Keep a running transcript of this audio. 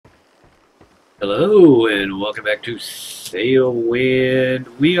Hello and welcome back to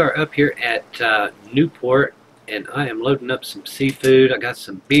Sailwind. We are up here at Newport and I am loading up some seafood. I got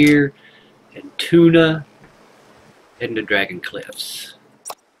some beer and tuna heading to Dragon Cliffs.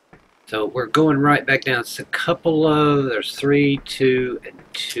 So we're going right back down. It's there's 3, 2, and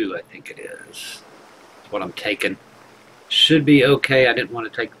 2 I think it is. That's what I'm taking. Should be okay. I didn't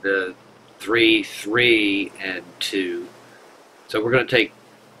want to take the 3, 3, and 2. So we're going to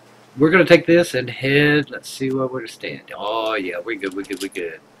take this and head. Let's see where we're standing. Oh yeah, we're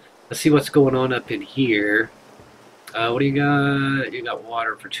good. Let's see what's going on up in here. What do you got? You got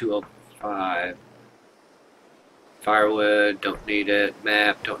water for 205. Firewood, don't need it.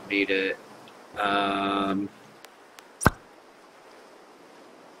 Map, don't need it. I'm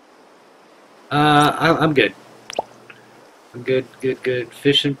good. I'm good.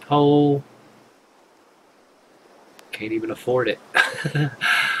 Fishing pole. Can't even afford it.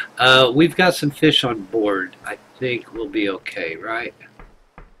 We've got some fish on board. I think we'll be okay, right?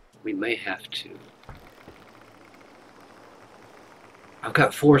 We may have to. I've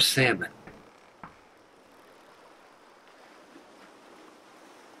got 4 salmon.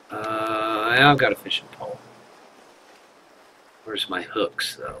 I've got a fishing pole. Where's my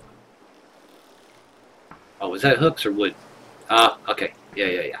hooks, though? Oh, was that hooks or wood? Okay.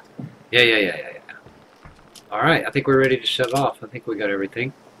 Yeah. Alright, I think we're ready to shut off. I think we got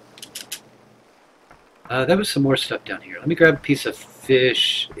everything. There was some more stuff down here. Let me grab a piece of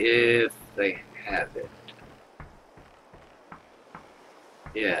fish if they have it.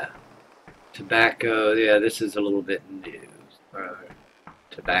 Yeah. Tobacco. Yeah, this is a little bit new.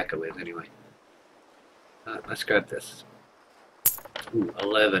 Tobacco is, anyway. Let's grab this. Ooh,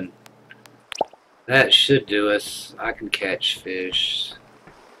 11. That should do us. I can catch fish.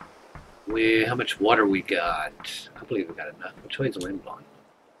 How much water we got? I believe we got enough. Which way's the wind blowing?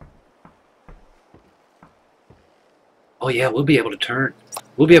 Oh yeah, we'll be able to turn.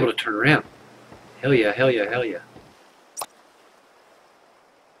 We'll be able to turn around. Hell yeah.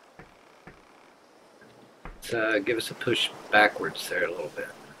 Let's give us a push backwards there a little bit.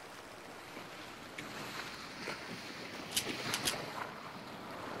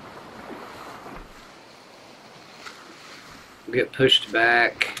 We'll get pushed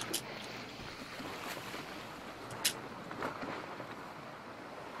back.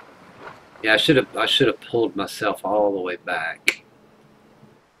 Yeah, I should have pulled myself all the way back.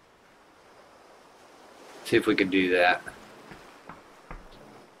 See if we can do that.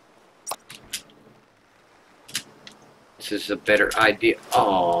 This is a better idea.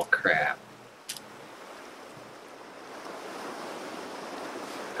 Oh crap!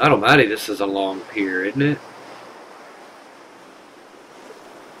 God almighty, this is a long pier, isn't it?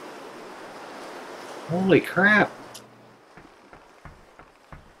 Holy crap!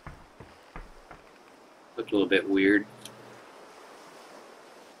 Looked a little bit weird.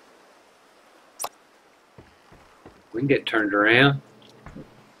 We can get turned around.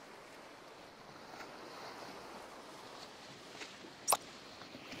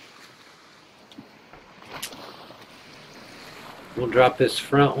 We'll drop this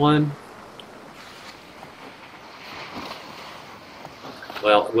front one.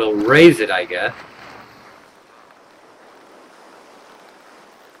 Well, we'll raise it, I guess.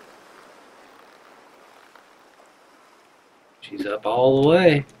 She's up all the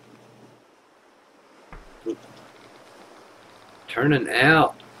way. Turning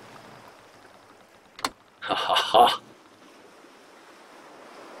out. Ha ha ha.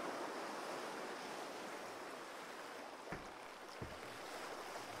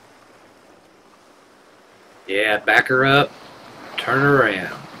 Yeah, back her up. Turn her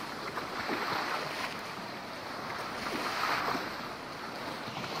around.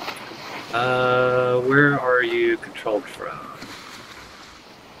 Where are you controlled from?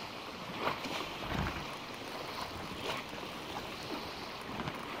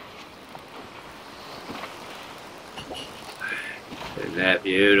 Isn't that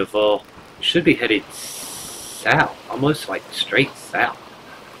beautiful? We should be headed south, almost like straight south.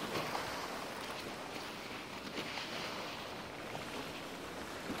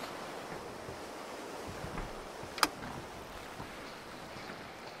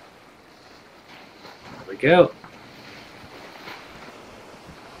 There we go.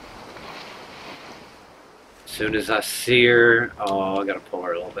 As soon as I see her, oh, I gotta pull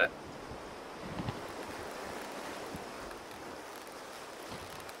her a little bit.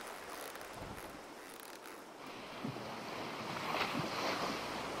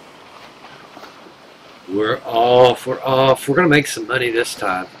 We're off. We're off. We're going to make some money this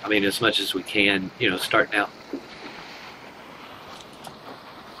time. I mean, as much as we can, you know, starting out.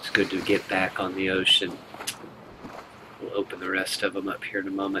 Let's good to get back on the ocean. We'll open the rest of them up here in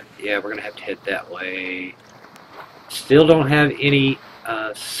a moment. Yeah, we're going to have to head that way. Still don't have any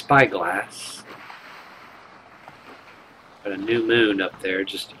spyglass. Got a new moon up there,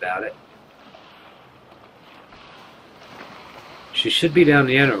 just about it. She should be down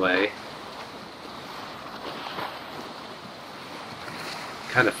the other way.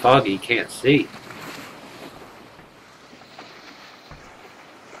 Kind of foggy, can't see.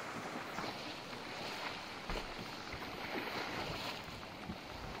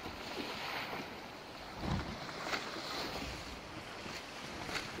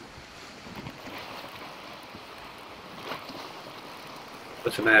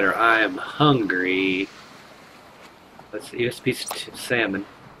 What's the matter? I am hungry. Let's eat a piece of salmon.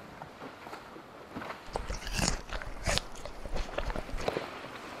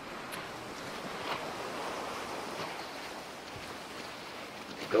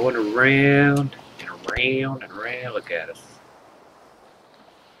 Going around and around and around. Look at us.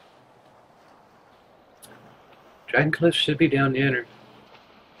 Dragon Cliff should be down the under.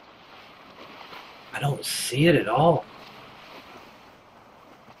 I don't see it at all.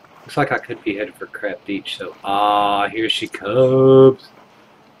 Looks like I could be headed for Crab Beach, so here she comes.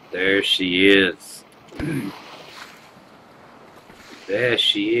 There she is. There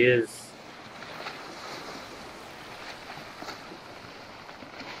she is.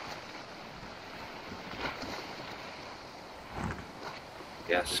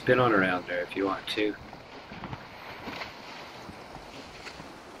 Yeah, spin on around there if you want to.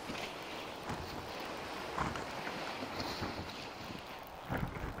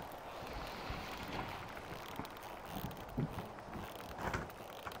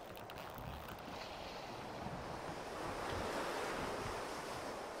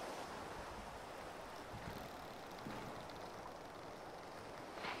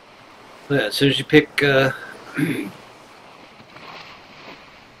 Yeah, as soon as you pick, we're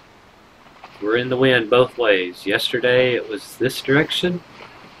in the wind both ways. Yesterday it was this direction,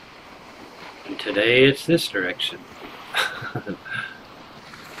 and today it's this direction.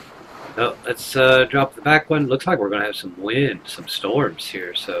 Oh, let's drop the back one. Looks like we're going to have some wind, some storms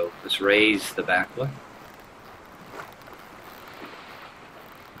here, so let's raise the back one.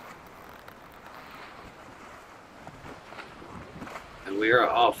 And we are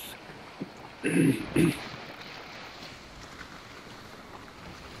off. Isn't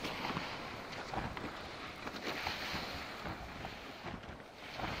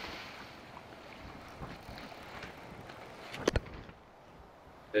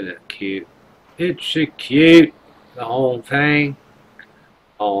it cute? It's so cute. The Hong Feng.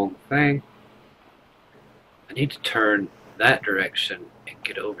 Hong Feng. I need to turn that direction and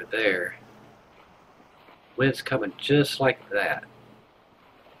get over there. Wind's coming just like that.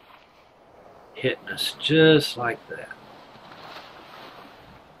 Hitting us just like that.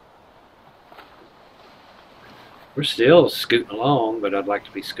 We're still scooting along, but I'd like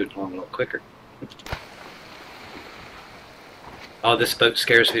to be scooting along a little quicker. Oh, this boat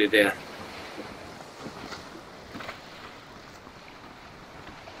scares me to death.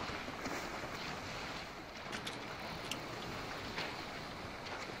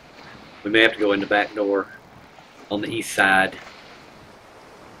 We may have to go in the back door on the east side.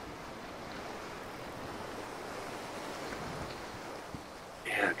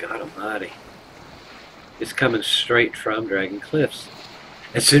 Yeah, God almighty. It's coming straight from Dragon Cliffs.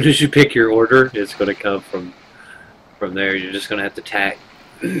 As soon as you pick your order, it's going to come from there. You're just going to have to tack.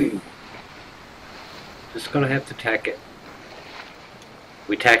 Just going to have to tack it.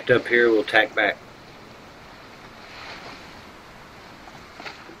 We tacked up here, we'll tack back.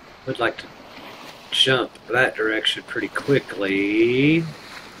 I'd like to jump that direction pretty quickly.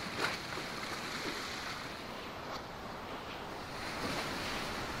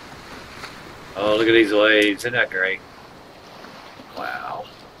 Oh, look at these waves. Isn't that great? Wow.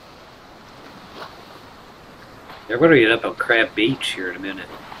 They're going to get up on Crab Beach here in a minute.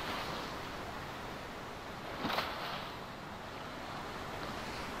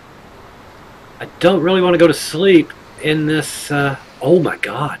 I don't really want to go to sleep in this. Oh my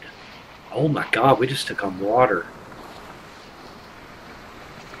God. Oh my God, we just took on water.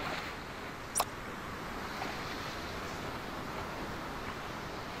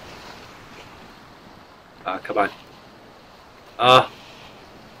 Come on.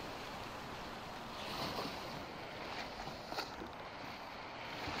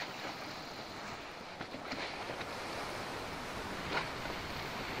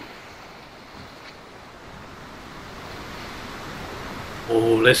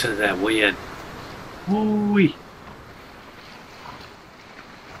 Oh, listen to that wind. Woo-wee.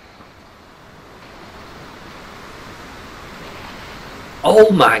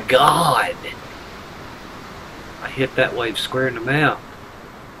 Oh my God! I hit that wave square in the mouth.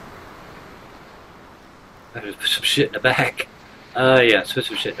 I just put some shit in the back. Yeah, let's put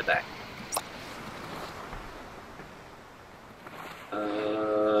some shit in the back.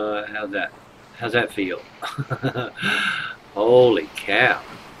 How's that feel? Holy cow.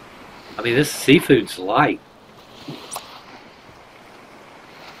 I mean, this seafood's light.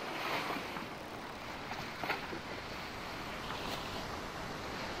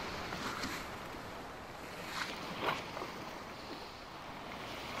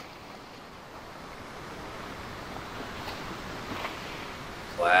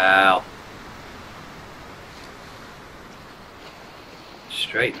 Wow.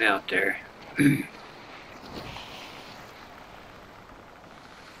 Straighten out there.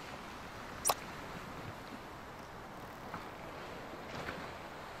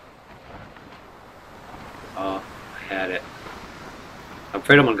 Oh, I had it. I'm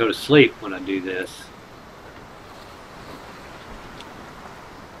afraid I'm going to go to sleep when I do this.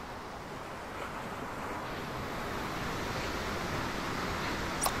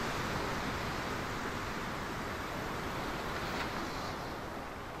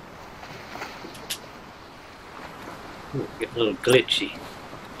 Ooh, get a little glitchy.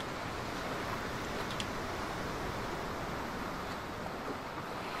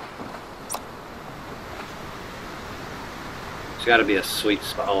 There's got to be a sweet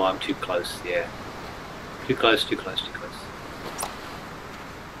spot. Oh, I'm too close. Yeah. Too close, too close, too close.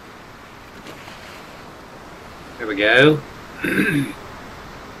 There we go.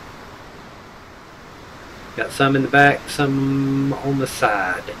 Got some in the back, some on the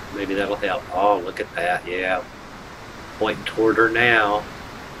side. Maybe that'll help. Oh, look at that. Yeah. Pointing toward her now.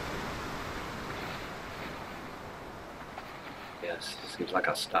 Yes, seems like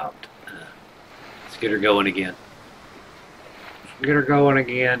I stopped. Let's get her going again. Get her going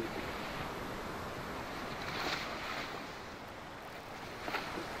again.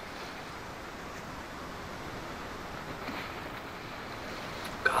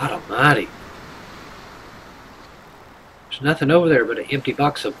 God almighty. There's nothing over there but an empty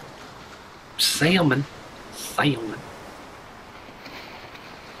box of salmon. Salmon.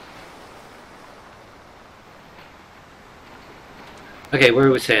 Okay, where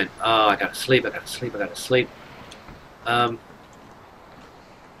are we saying? Oh, I gotta sleep, I gotta sleep, I gotta sleep.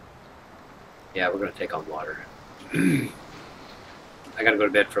 Yeah, we're gonna take on water. I gotta go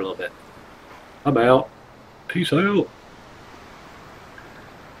to bed for a little bit. I'm out. Peace out.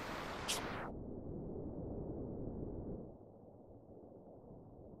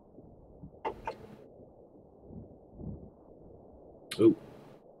 Ooh,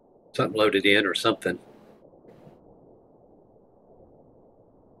 something loaded in or something.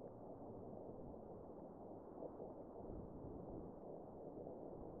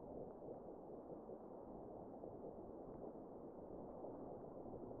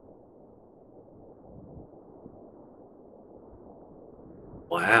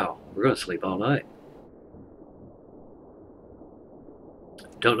 Wow, we're gonna sleep all night.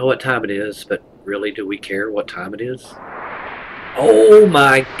 Don't know what time it is, but really, do we care what time it is? Oh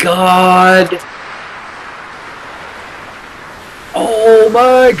my God! Oh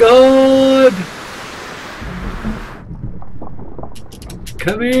my God!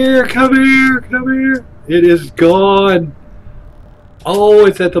 Come here, come here, come here! It is gone! Oh,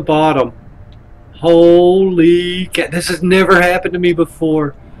 it's at the bottom. Holy cow! This has never happened to me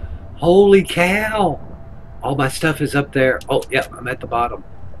before. Holy cow! All my stuff is up there. Oh, yep, I'm at the bottom.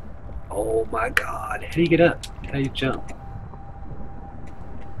 Oh my God! How do you get up? How do you jump?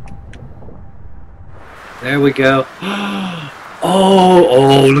 There we go.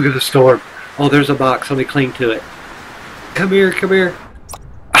 Oh, look at the storm. Oh, there's a box. Let me cling to it. Come here, come here.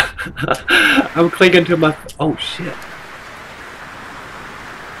 I'm clinging to my... Oh, shit.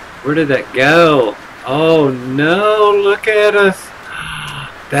 Where did that go? Oh, no. Look at us.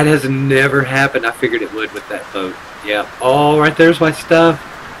 That has never happened. I figured it would with that boat. Yeah. Oh, right there's my stuff.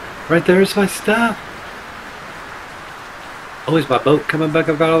 Right there's my stuff. Oh, is my boat coming back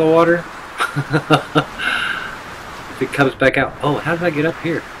up out of the water? If it comes back out. Oh, how did I get up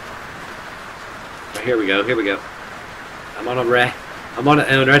here? Oh, here we go. Here we go. I'm on a raft. I'm on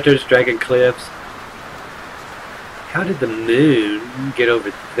and right there's Dragon Cliffs. How did the moon get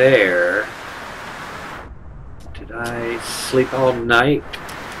over there? Did I sleep all night?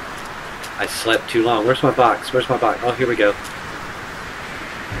 I slept too long. Where's my box? Where's my box? Oh, here we go.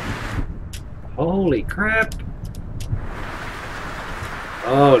 Holy crap.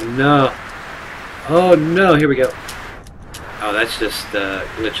 Oh no. Oh no, here we go. Oh, that's just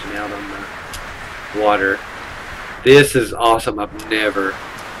glitching out on the water. This is awesome. I've never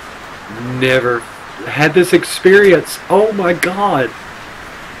had this experience. Oh my god.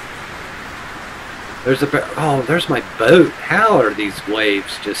 There's my boat. How are these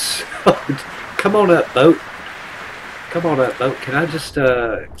waves just come on up, boat. Come on up, boat. Can I just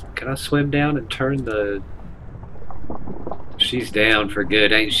can I swim down and turn the... She's down for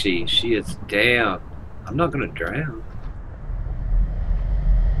good, ain't she? She is down. I'm not gonna drown.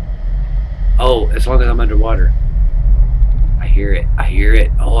 Oh, as long as I'm underwater. I hear it. I hear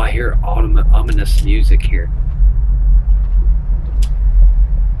it. Oh, I hear ominous music here.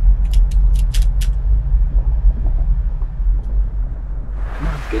 Come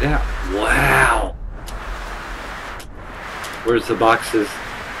on, get out. Wow. Where's the boxes?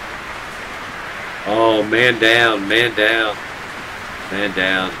 Oh, man down, man down, man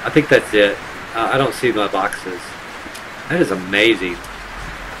down. I think that's it. I don't see my boxes. That is amazing.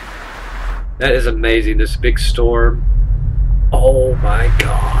 That is amazing, this big storm. Oh my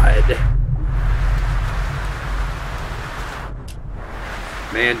god.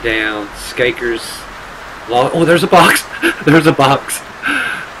 Man down, skakers. Oh, there's a box. There's a box.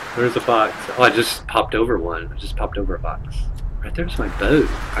 There's a box. Oh, I just popped over one. I just popped over a box. Right there's my boat.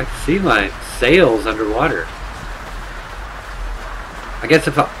 I can see my sails underwater. I guess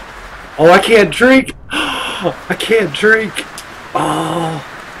if I... Oh, I can't drink! I can't drink! Oh...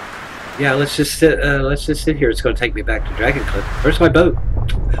 Yeah, let's just sit here. It's going to take me back to Dragon Cliff. Where's my boat?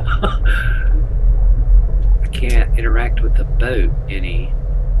 I can't interact with the boat any.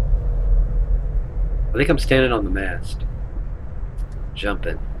 I think I'm standing on the mast.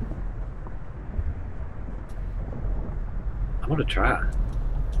 Jumping. I want to try.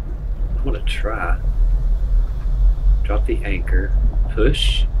 I want to try. Drop the anchor.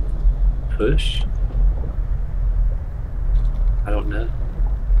 Push. Push. I don't know.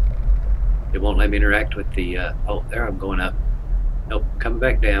 It won't let me interact with the, oh, there I'm going up. Nope, coming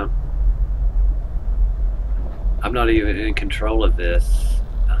back down. I'm not even in control of this.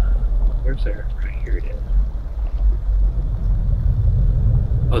 Where's there? Right here it is.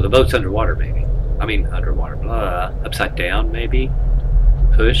 Oh, the boat's underwater, maybe. I mean, underwater. Blah. Upside down, maybe.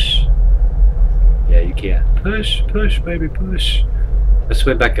 Push. Yeah, you can't. Push, push, baby, push. Let's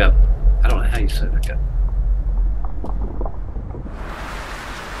swim back up. I don't know how you swim back up.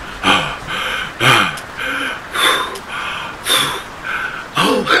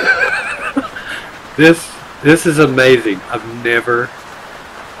 This is amazing. I've never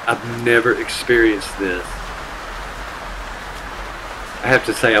experienced this. I have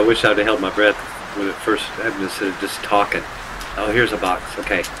to say, I wish I'd have held my breath when it first happened instead of just talking. Oh, here's a box.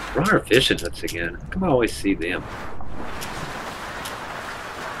 Okay, where are our fishing hooks again? How come I always see them?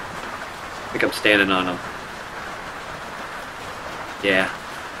 I think I'm standing on them. Yeah,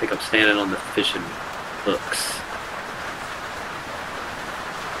 I think I'm standing on the fishing hooks.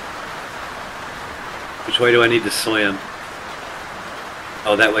 Which way do I need to swim?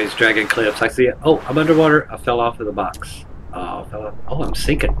 Oh, that way's Dragon Cliffs. I see it. Oh, I'm underwater. I fell off of the box. Oh, I fell off. Oh, I'm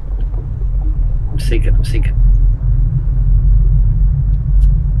sinking. I'm sinking. I'm sinking.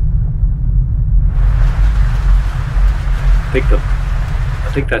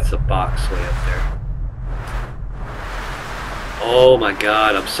 I think that's the box way up there. Oh my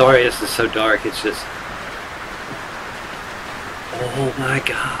god, I'm sorry this is so dark. It's just... Oh my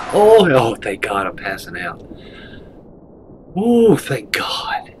god. Oh, thank god I'm passing out. Oh, thank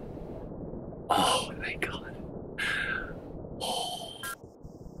god. Oh, thank god. Oh.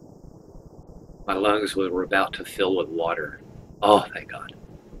 My lungs were about to fill with water. Oh, thank god.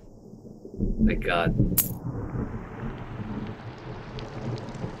 Thank god.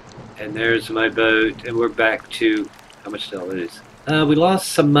 And there's my boat, and we're back to... How much did I lose? We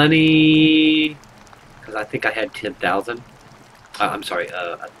lost some money, because I think I had 10,000. I'm sorry,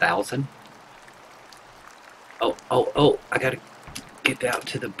 1,000. Oh, I gotta get down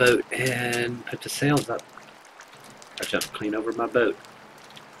to the boat and put the sails up. I jumped clean over my boat.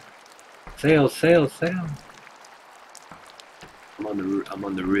 Sails, sails, sails. I'm on the roof, I'm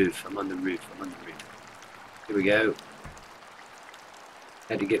on the roof, I'm on the roof. Here we go.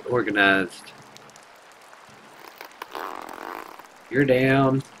 Had to get organized. You're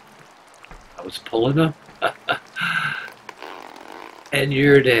down. I was pulling them. And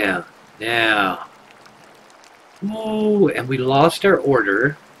you're down. Now. Whoa, and we lost our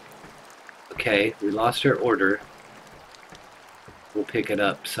order. Okay, we lost our order. We'll pick it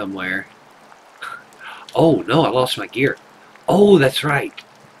up somewhere. Oh, no, I lost my gear. Oh, that's right.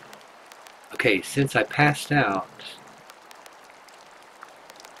 Okay, since I passed out,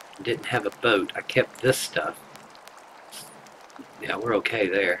 didn't have a boat, I kept this stuff. Yeah, we're okay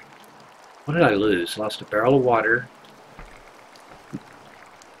there. What did I lose? Lost a barrel of water,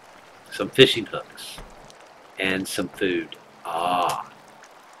 some fishing hooks, and some food. Ah,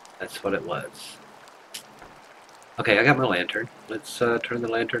 that's what it was. Okay, I got my lantern. Let's turn the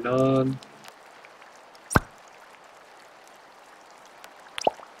lantern on.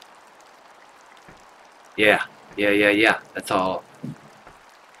 Yeah, yeah. That's all.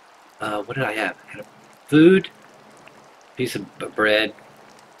 What did I have? I had a food, piece of bread.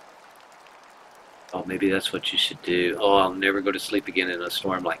 Oh, maybe that's what you should do. Oh, I'll never go to sleep again in a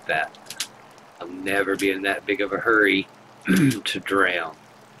storm like that. I'll never be in that big of a hurry to drown.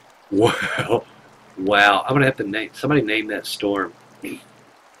 Wow. Wow. I'm going to have to name that storm.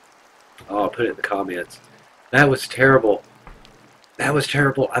 Oh, I'll put it in the comments. That was terrible. That was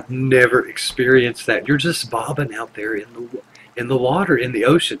terrible. I've never experienced that. You're just bobbing out there in the water, in the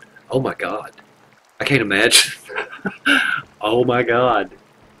ocean. Oh my God. I can't imagine. Oh my God.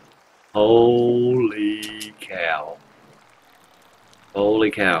 Holy cow. Holy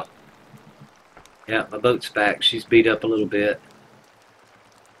cow. Yeah, my boat's back. She's beat up a little bit.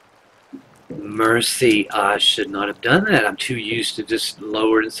 Mercy, I should not have done that. I'm too used to just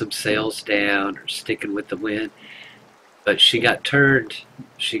lowering some sails down or sticking with the wind. But she got turned.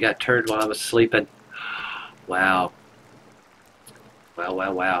 She got turned while I was sleeping. Wow.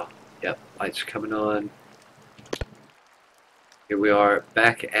 Wow. Yep, lights are coming on. Here we are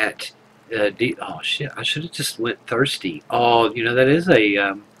back at oh shit, I should have just went thirsty. Oh, you know, that is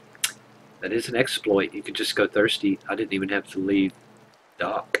an exploit. You could just go thirsty. I didn't even have to leave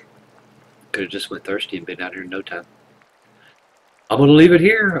dock. Could have just went thirsty and been out here in no time. I'm going to leave it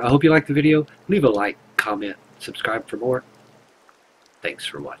here. I hope you liked the video. Leave a like, comment, subscribe for more. Thanks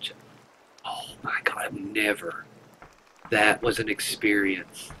for watching. Oh my God, I've never. That was an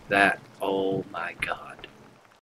experience. Oh my God.